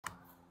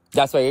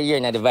That's why you hear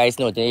in the voice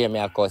note, you hear me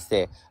of course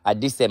say, at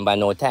December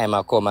no time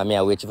I come and me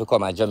I wait to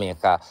come to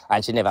Jamaica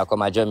and she never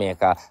come to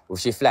Jamaica. If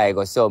she fly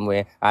go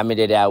somewhere and me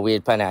there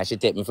wait for her and she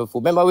take me for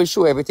food. Remember we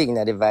show everything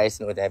in the voice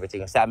note,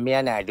 everything. So me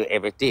and I do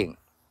everything.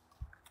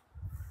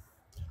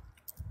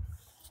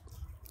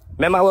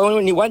 Remember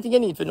one thing you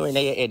need to know in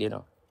your head, you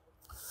know.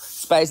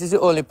 Spice is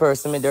the only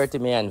person me dirty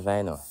me and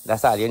Vino.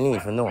 That's all you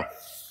need to know.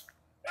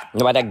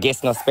 Nobody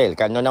guess no spell.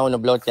 Because none of no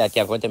blood clot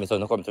can come tell me, so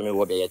no come to me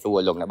over here to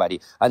hold long nobody.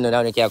 And none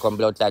of no can come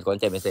blood clot come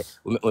tell me, say,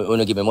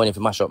 no give me money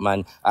for mash up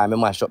man, or me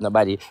mash up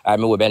nobody, or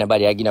me over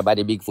nobody, I give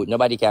nobody big foot.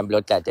 Nobody can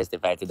blood clot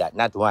testify to that.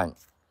 Not one.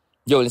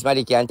 The only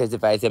somebody can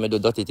testify, say me do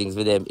dirty things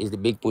with them is the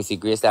big pussy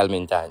Grace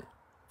Alminton.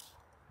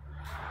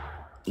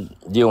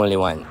 The only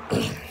one.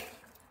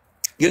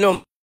 You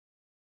know,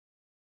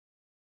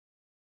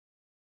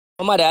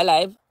 my mother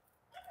alive.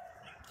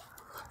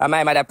 And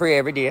my mother pray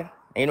every day. And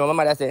you know what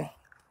my mother say?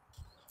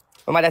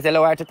 My mother say,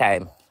 lower to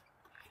time.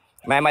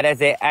 My mother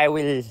say, I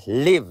will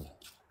live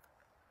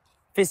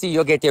to see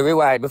you get a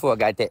reward before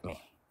God take me.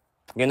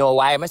 You know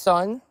why, my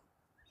son?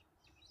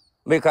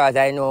 Because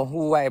I know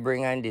who I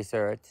bring on this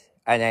earth.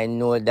 And I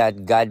know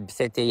that God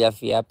set you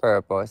for a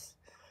purpose.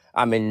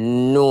 I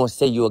mean, know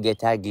say you get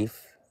a gift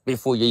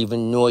before you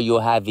even know you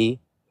have it.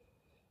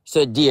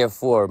 So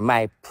therefore,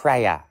 my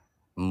prayer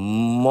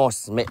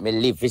must make me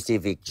live to see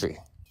victory.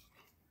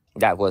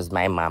 That was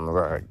my mom's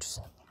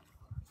words.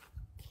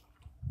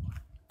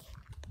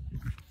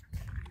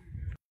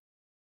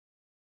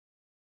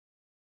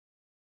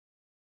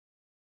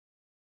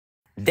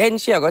 Then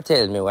she go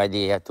tell me what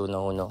they have to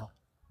know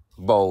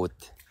about.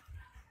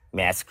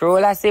 Me I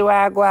scroll and see what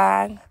I go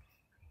on.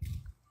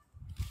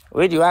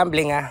 With you and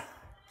blinger.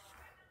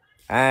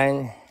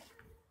 And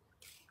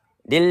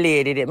the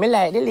lady there, me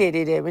like the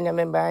lady there, me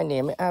remember her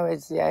name. I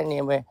always see her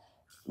name.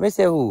 Me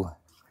say who?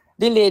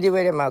 The lady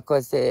where them a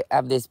cause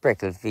have this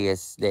freckle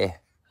face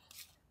there.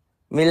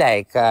 Me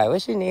like her.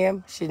 What's she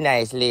name? She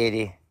nice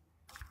lady.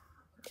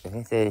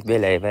 Me say,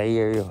 Bella, if I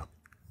hear you.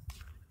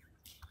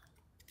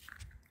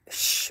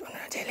 Shh, I'm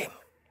not tell him.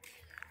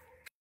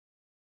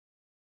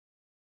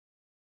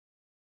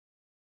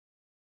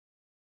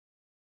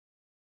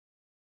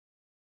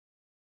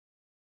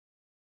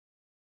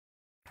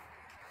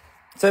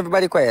 So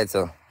everybody quiet,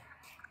 so.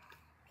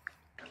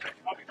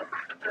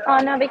 Oh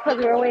no, because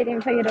we're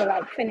waiting for you to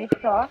like finish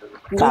talk.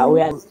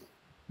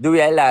 Do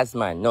we a last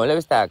man? No, let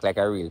me start like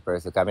a real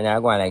person. Because I'm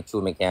not going like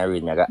two, me can't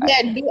read. Me,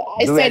 Yeah,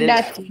 I do we said the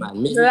that last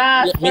man? Me,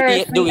 last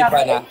do person it you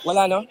for have now. Well,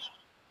 I know.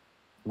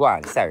 Go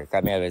on, sorry.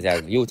 Because me always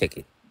have you take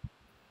it.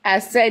 I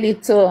said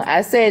it too.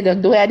 I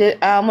said do I the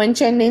when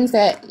trending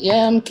said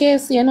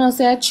case you know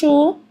say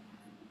true.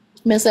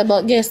 Me say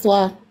but guess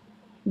what?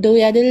 Do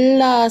we are the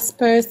last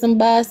person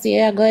boss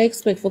here I go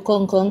expect for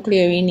come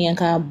clear in here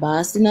cause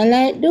boss you know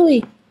like do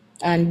it.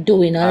 And do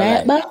we not All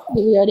like right. boss?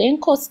 We are then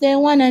cuss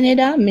them one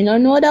another. Me no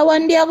know that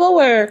one day I go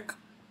work.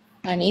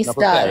 And he Now,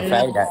 to start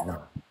clarify that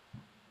now.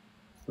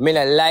 Me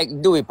not like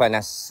do it on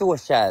a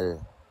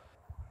social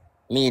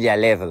media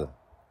level.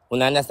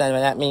 You understand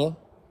what that mean?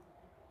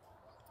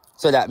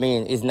 So that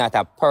means it's not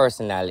a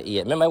personal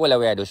hate. Remember when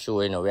we are the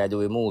show, you know, we are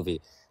doing a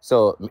movie.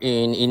 So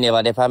he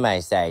never there on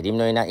my side. Him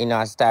know in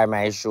a star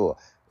my show.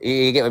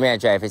 You get what I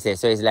try to say.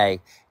 So it's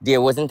like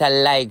there wasn't a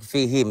like for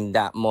him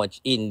that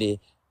much in the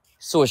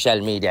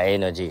social media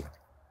energy.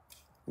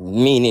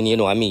 Meaning, you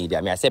know, a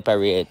media. I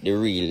separate the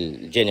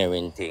real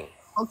genuine thing.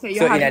 Okay,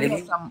 you So have in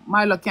it.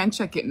 Milo can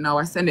check it now.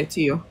 I send it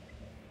to you.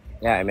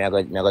 yeah, I go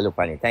look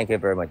on it. Thank you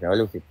very much. I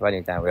look at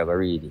it time we have a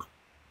read it.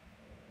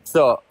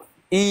 So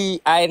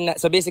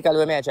so basically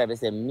what I try to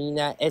say, me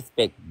not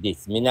expect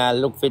this. Me not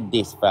look for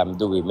this from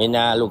doing. Me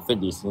not look for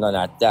this, none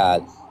at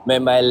all.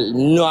 Remember,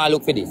 no I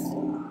look for this.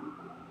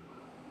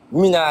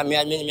 Me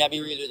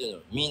be real with you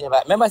know. Me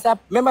never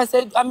remember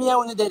said I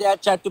only did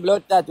that chat to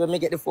blood that when me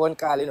get the phone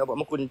call, you know, but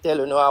I couldn't tell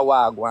you know how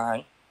I go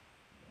on.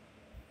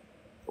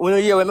 When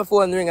you hear when my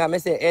phone ring and I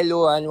say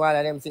hello and one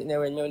of them sitting there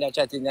when me when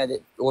chatting that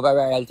over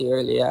royalty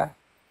earlier.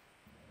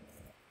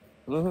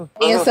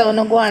 Yes, so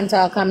no go and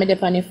talk on me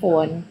on the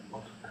phone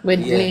with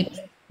Yeah.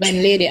 when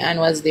Lady Ann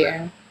was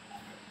there.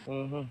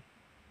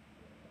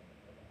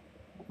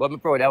 But me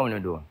proud I wanna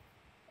do.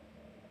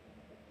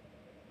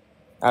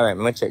 Alright, I'm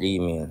gonna check the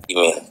email.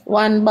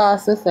 One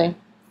boss to say.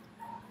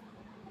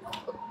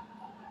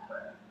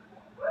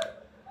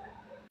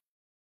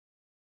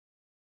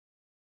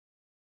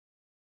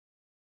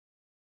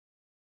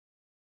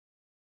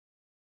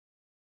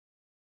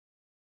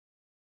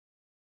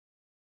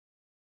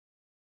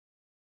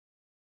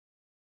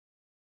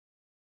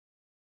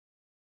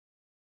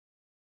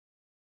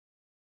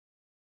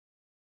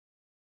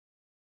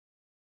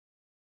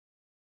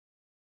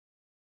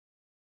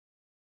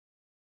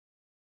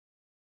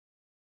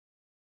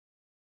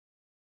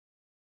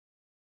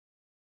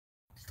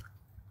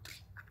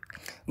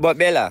 But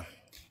Bella,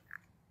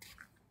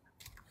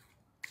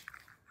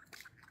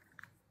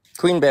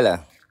 Queen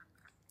Bella,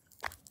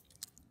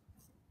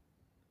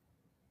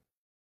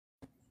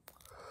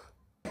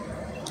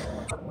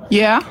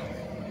 Yeah.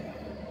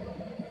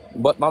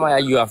 but Mama,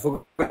 you have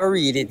to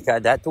read it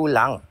because that's too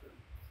long.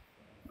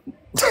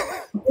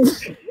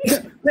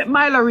 Let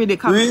Milo read it.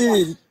 Come.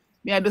 Read.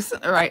 Me I do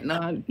something right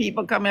now.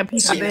 People come here,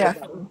 people there.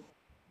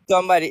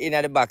 Somebody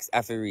in the box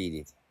have to read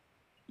it.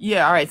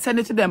 Yeah, all right. Send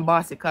it to them,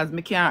 bossy, because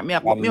me can't. Me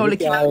Me only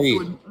can can't listen read.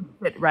 with my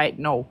headset right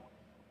now.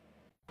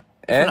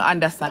 If you Eh? don't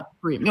understand,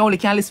 free. Me only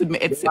can listen with my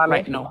You headset want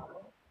right me? now.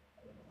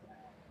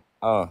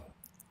 Oh.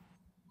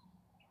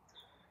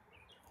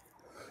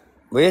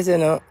 But you say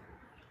no.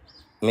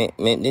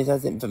 This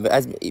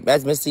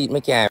as me see it,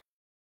 me can't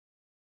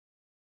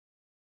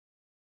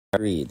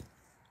read.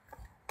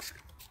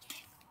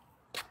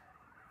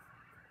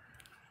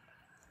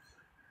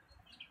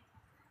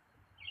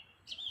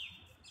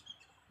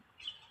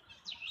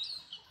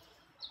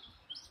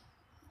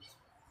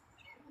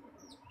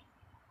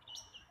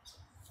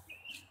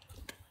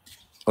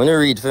 Wanna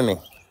read for me?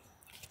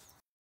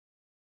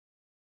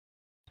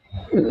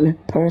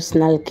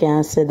 Personal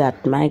can't say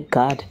that, my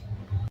God.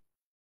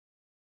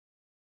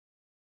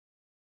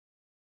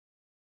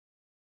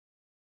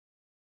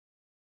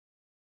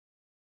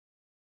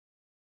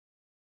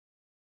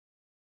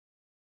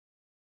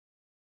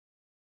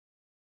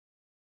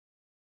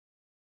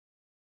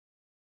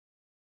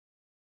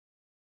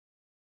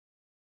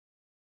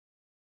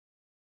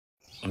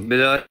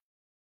 Blood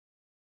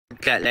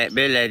cat like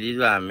Bella this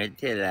one, me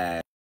tell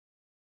her.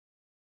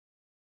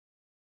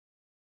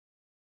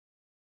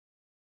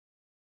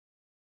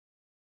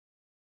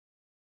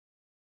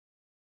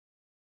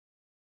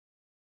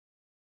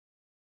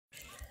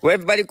 Where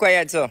everybody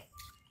quiet so?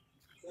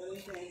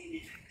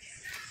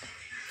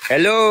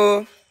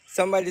 Hello?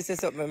 Somebody say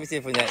something, let me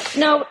say for that.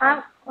 No,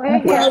 we're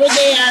Yeah, here. we I'm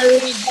there,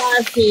 here. read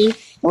Darcy.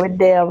 We're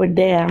there.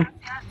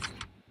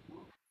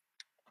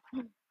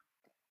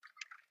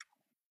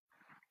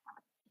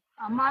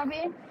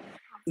 Marvin?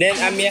 Then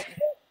I mean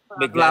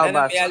be glad that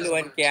Glaubers. me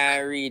alone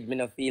can read, me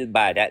no feel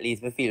bad. At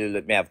least me feel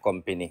like me have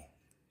company.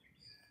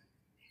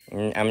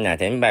 I'm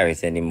not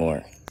embarrassed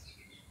anymore.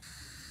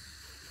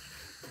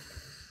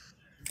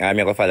 I'm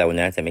gonna follow one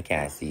and say me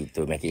can't see it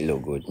to make it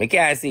look good. Me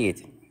can't see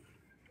it.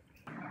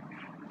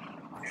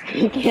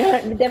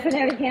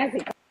 Definitely can't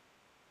see.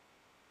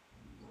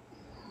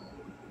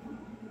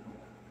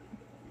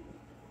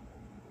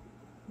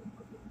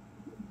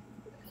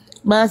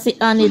 Bossy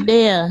Annie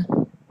there.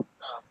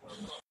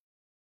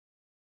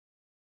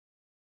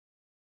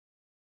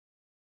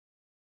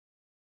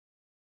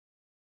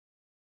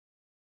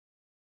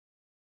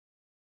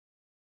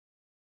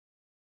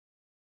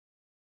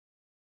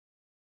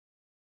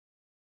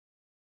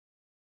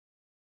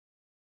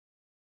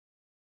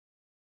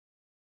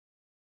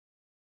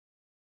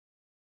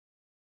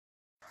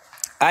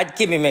 I'd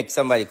give me make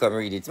somebody come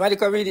read it. Somebody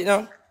come read it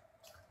now.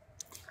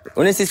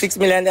 Wanna see $6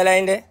 million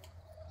in there?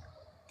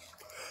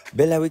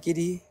 Bella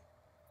Wickedy.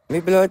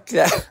 Me blood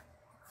clot.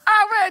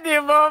 I'm ready,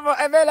 mama.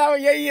 Bella,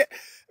 yeah.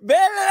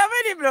 Bella, I'm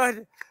ready,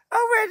 blood.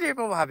 I'm ready,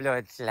 mama,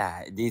 blood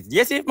clot. This,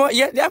 yes, it more,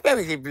 yeah, that's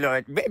very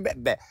blood.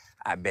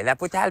 Bella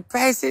put all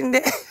price in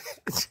there.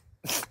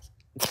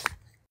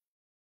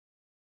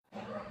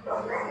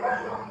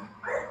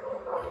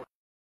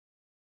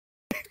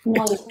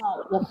 No,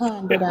 you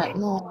can't do that.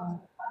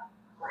 No.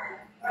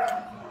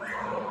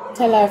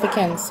 Tell her if you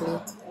cancel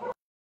it.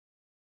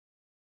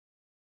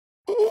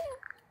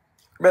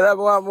 Bella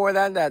want more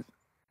than that.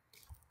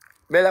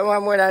 Bella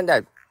want more than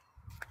that.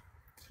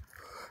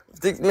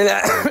 6 million.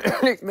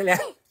 6 million.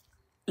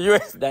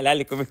 US dollar,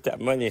 little bit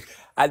of money.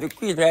 I do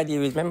quit ready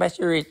with. Remember,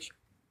 she rich.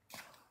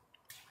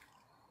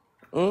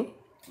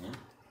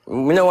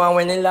 We know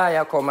when the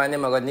lawyer come and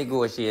them go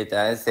negotiate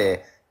and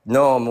say,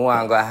 no, we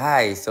want to go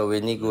high, so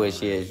we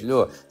negotiate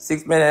low.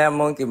 6 million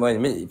monkey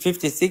money.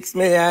 56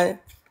 million.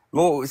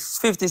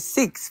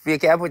 56. We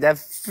can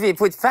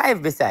put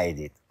 5 beside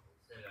it.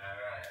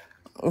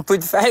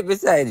 Put 5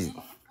 beside it.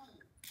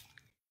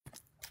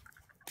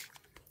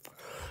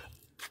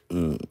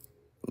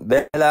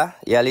 Bella,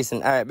 yeah,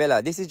 listen. All right,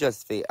 Bella, this is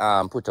just for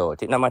put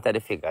out. It no matter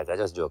the figures. I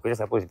just joke. We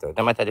just put it out.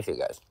 No matter the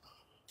figures.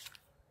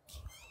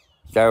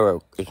 That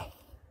work.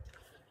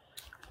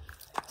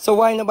 So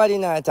why nobody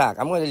not attack?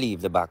 I'm gonna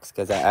leave the box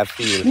because I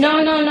feel.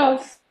 No.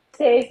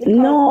 Says because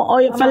No,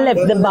 or if I'm I on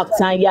left the mute.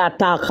 box and you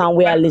talk and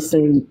we are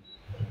listening.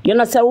 You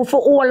know, say we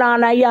for hold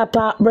on and you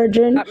talk,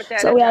 brethren. Let me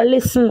tell So them we are that.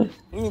 listening.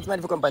 Me need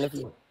somebody for company for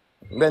you.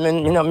 But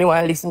me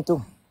want to listen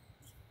too.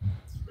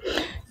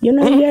 You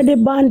know, hear the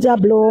banjo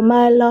blow,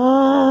 my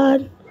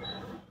lord.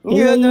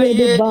 You know, You know, hear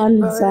the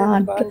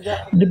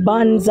yeah, the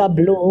bands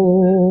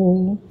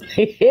blow.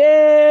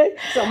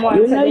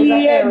 Someone You know, said there's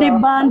an hear the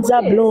error. bands Who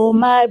this? blow,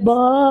 my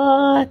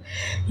boy.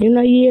 You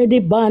know, hear the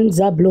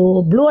bands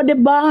blow. Blow the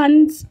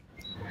bands.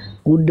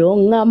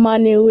 Udonga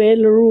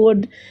Manuel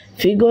Road,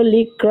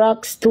 Figoli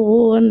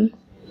Crackstone.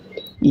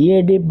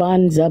 Hear the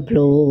bands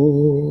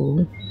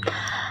blow.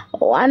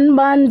 One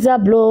bands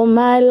blow,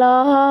 my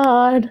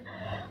lord.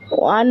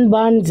 One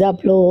bands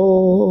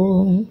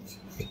blow.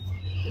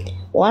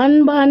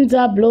 One bands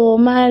blow,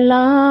 my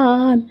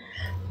lord.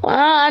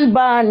 One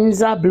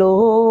bands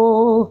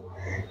blow.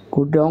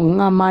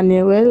 Kudonga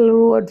Manuel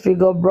Road,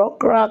 Figure Brock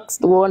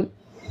Rockstone.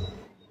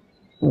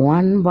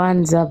 One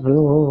bands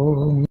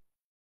blow.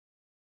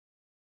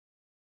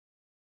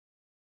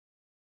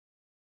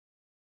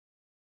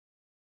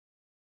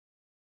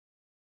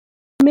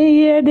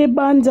 hear the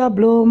banjo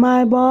blow,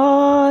 my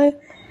boy.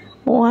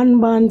 One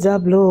banjo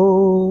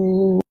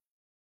blow.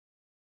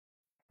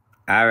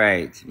 All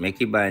right, make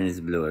your bands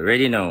blow.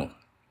 Ready now?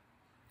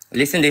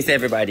 Listen this,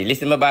 everybody.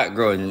 Listen to my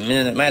background.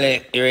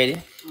 Miley, you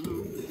ready?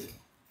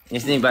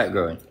 Listen to the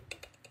background.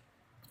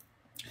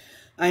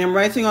 I am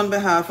writing on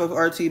behalf of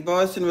RT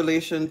Boss in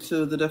relation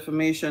to the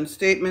defamation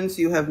statements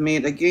you have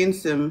made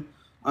against him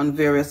on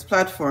various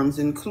platforms,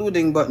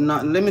 including but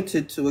not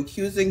limited to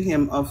accusing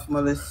him of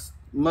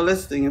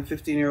molesting a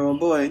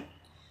 15-year-old boy.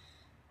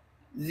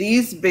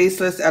 These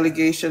baseless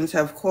allegations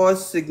have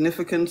caused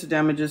significant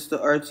damages to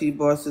RT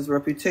Boss's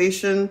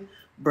reputation,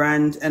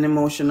 brand, and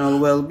emotional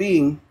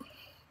well-being.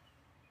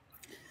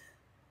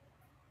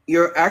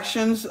 Your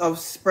actions of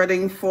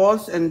spreading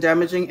false and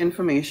damaging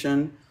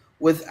information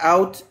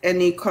without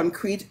any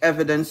concrete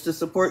evidence to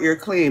support your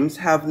claims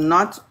have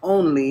not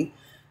only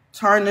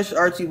tarnished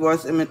RT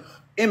Boss'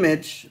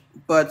 image,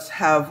 but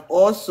have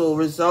also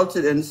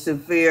resulted in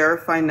severe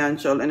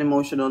financial and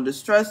emotional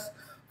distress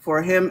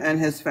for him and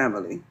his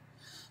family.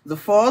 The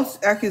false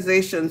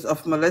accusations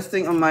of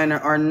molesting a minor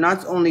are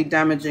not only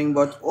damaging,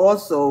 but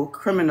also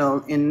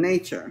criminal in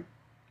nature.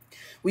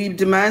 We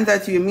demand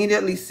that you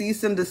immediately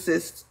cease and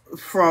desist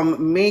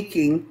from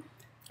making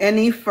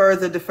any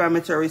further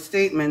defamatory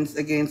statements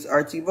against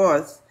RT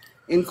Boss,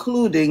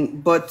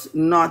 including but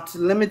not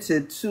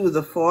limited to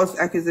the false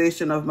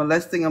accusation of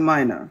molesting a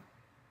minor.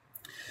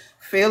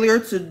 Failure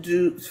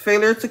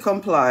to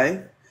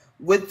comply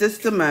with this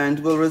demand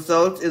will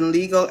result in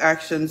legal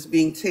actions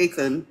being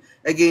taken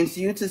against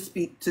you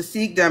to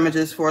seek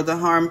damages for the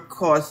harm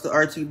caused to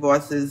RT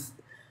Boss's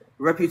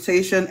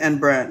reputation and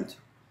brand.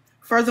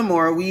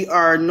 Furthermore, we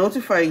are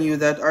notifying you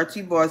that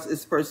RT Boss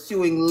is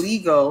pursuing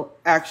legal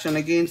action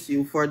against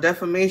you for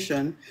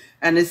defamation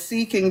and is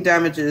seeking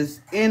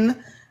damages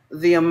in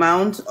the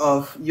amount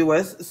of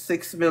US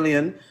 $6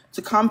 million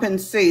to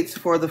compensate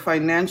for the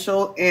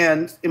financial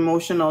and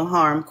emotional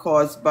harm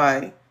caused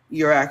by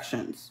your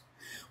actions.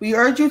 We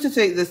urge you to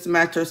take this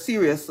matter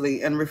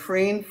seriously and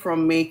refrain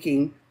from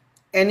making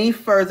any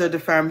further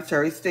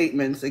defamatory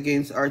statements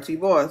against RT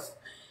Boss.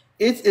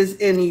 It is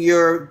in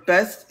your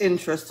best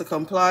interest to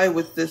comply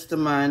with this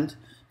demand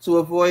to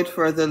avoid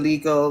further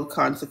legal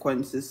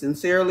consequences.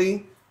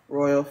 Sincerely,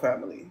 Royal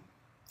Family.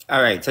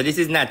 All right, so this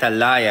is not a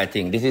lawyer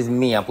thing. This is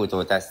me. I put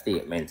out a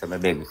statement. So my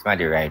baby,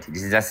 somebody write it.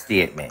 This is a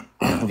statement.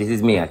 This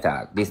is me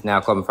attack. This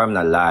now come from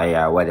the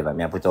lawyer or whatever.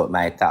 Me I put out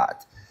my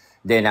thought.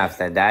 Then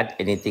after that,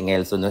 anything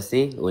else you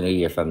see, you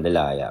hear from the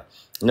lawyer.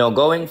 Now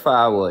going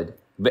forward,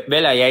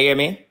 Bella, you hear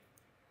me?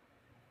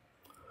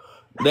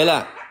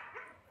 Bella,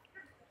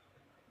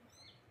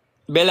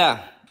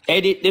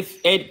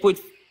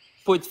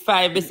 put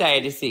 5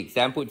 beside the 6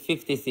 and put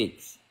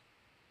 56.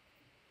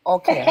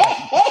 Okay.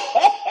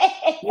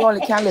 You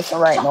only can listen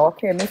right now.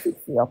 Okay, me fix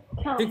it up.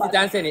 Fix it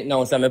and send it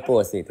now so I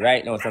post it.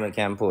 Right now so I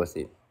can post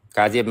it.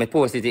 Because if I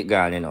post it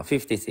gone,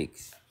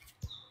 56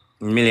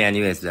 million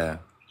US.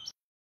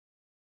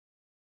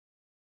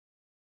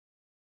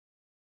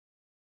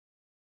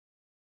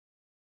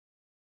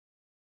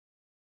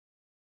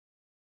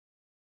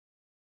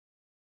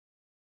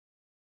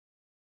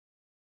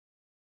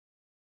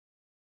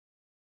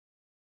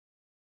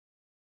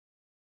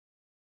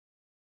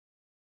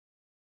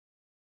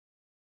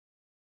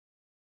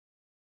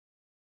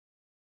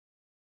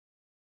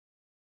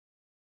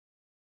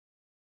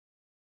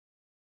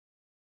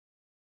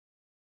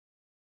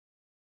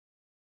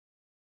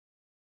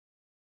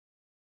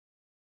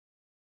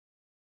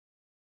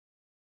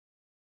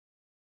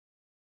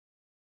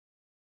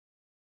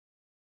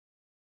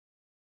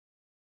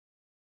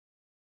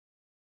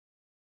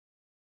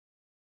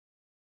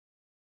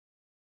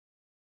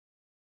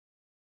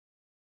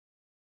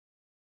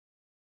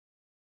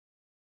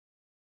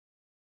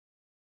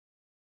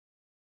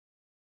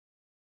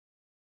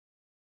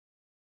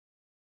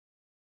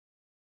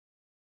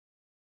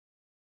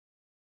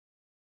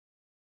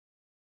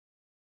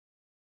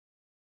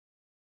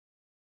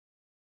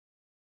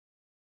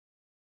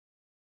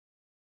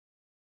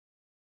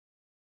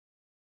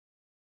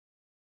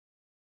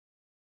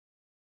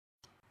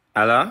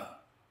 Hello?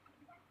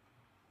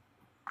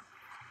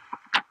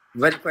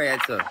 Very quiet,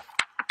 sir.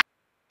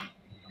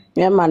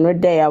 Yeah, man, we're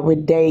there,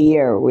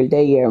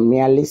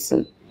 me I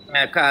listen.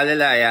 I call the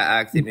lawyer,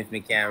 ask him if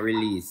me can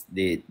release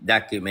the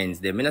documents.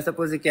 Them. I not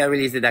suppose you can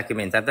release the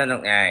documents. After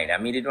not hide. I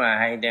mean, didn't want to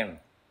hide them.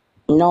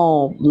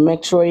 No,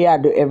 make sure you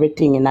do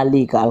everything in a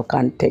legal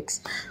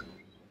context.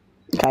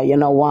 Because you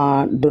know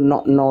want do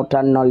not note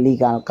and no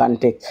legal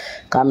context.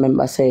 Because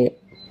remember say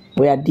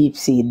we are deep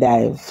sea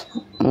dive.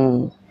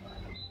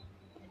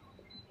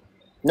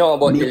 No,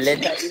 but the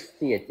letter is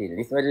stating.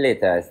 This is what the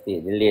letter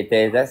states. The letter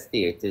is a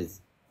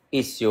status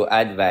issue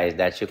advice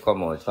that she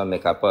come out to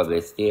make a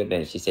public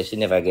statement. She said she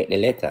never get the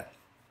letter.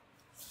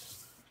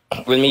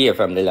 When me hear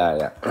from the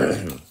lawyer.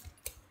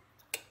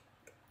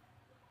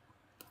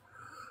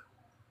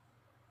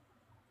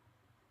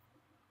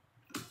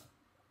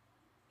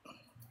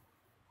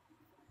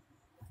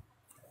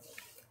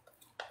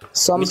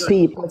 Some Me don't.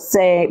 people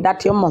say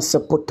that you must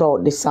put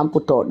out this and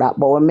put out that,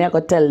 but when me I go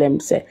tell them,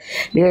 say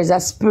there's a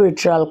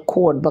spiritual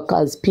code,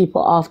 because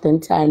people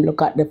oftentimes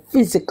look at the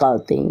physical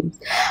things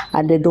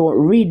and they don't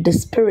read the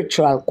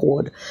spiritual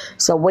code.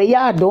 So what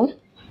you do,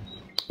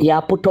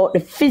 you put out the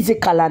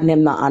physical and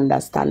them not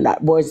understand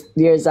that, but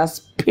there's a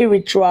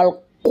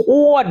spiritual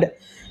code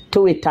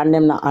to it and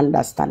them not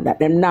understand that.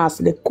 Them not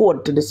see the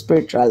code to the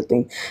spiritual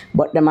thing,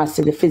 but them must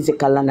see the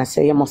physical and I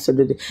say you must do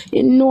the.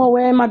 You know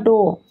where am I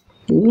do?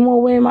 You know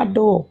where am I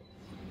do?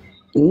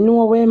 You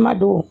know where am I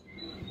do?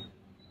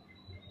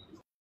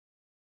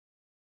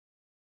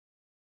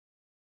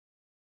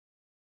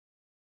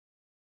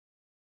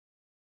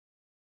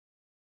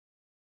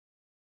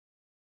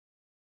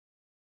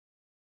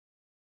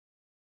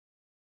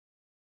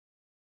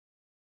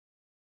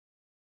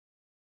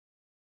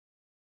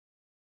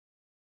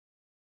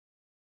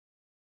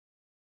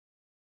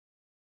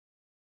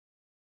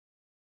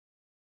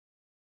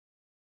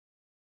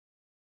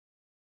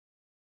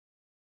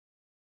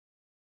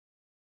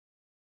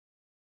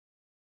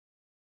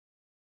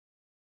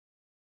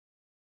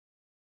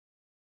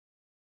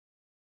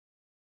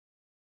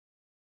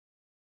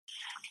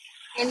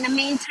 In the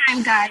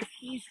meantime, guys,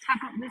 please tap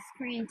up the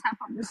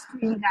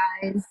screen,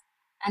 guys,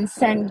 and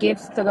send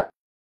gifts to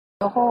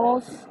the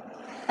host.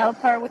 Help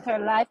her with her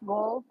life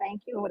goal.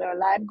 Thank you with her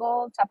life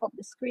goal. Tap up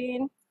the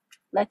screen.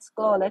 Let's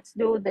go. Let's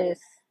do this.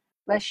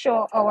 Let's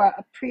show our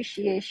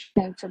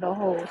appreciation to the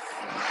host.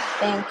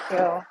 Thank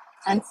you.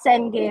 And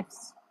send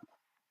gifts.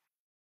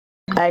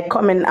 I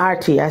come in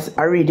RT as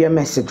I read your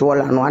message. Hold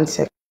on 1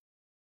 second.